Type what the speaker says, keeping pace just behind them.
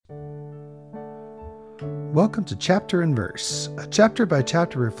Welcome to Chapter and Verse, a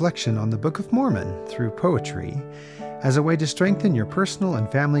chapter-by-chapter reflection on the Book of Mormon through poetry, as a way to strengthen your personal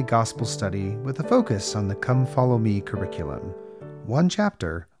and family gospel study with a focus on the Come Follow Me curriculum. One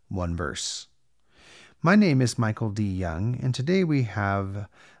chapter, one verse. My name is Michael D. Young, and today we have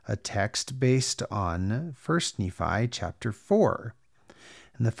a text based on 1 Nephi chapter 4.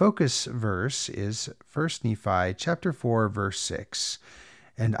 And the focus verse is 1 Nephi chapter 4, verse 6.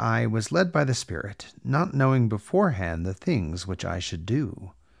 And I was led by the Spirit, not knowing beforehand the things which I should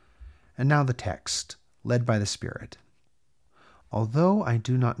do. And now the text, led by the Spirit. Although I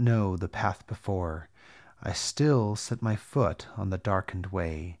do not know the path before, I still set my foot on the darkened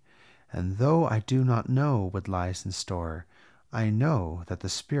way. And though I do not know what lies in store, I know that the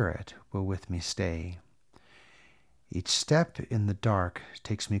Spirit will with me stay. Each step in the dark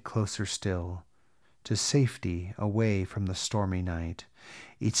takes me closer still, to safety away from the stormy night.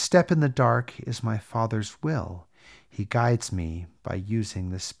 Each step in the dark is my Father's will. He guides me by using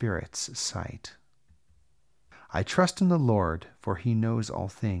the Spirit's sight. I trust in the Lord, for He knows all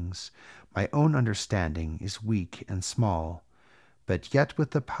things. My own understanding is weak and small, but yet with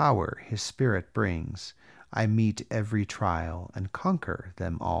the power His Spirit brings, I meet every trial and conquer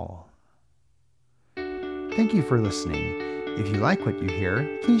them all. Thank you for listening. If you like what you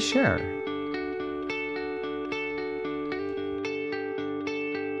hear, please share.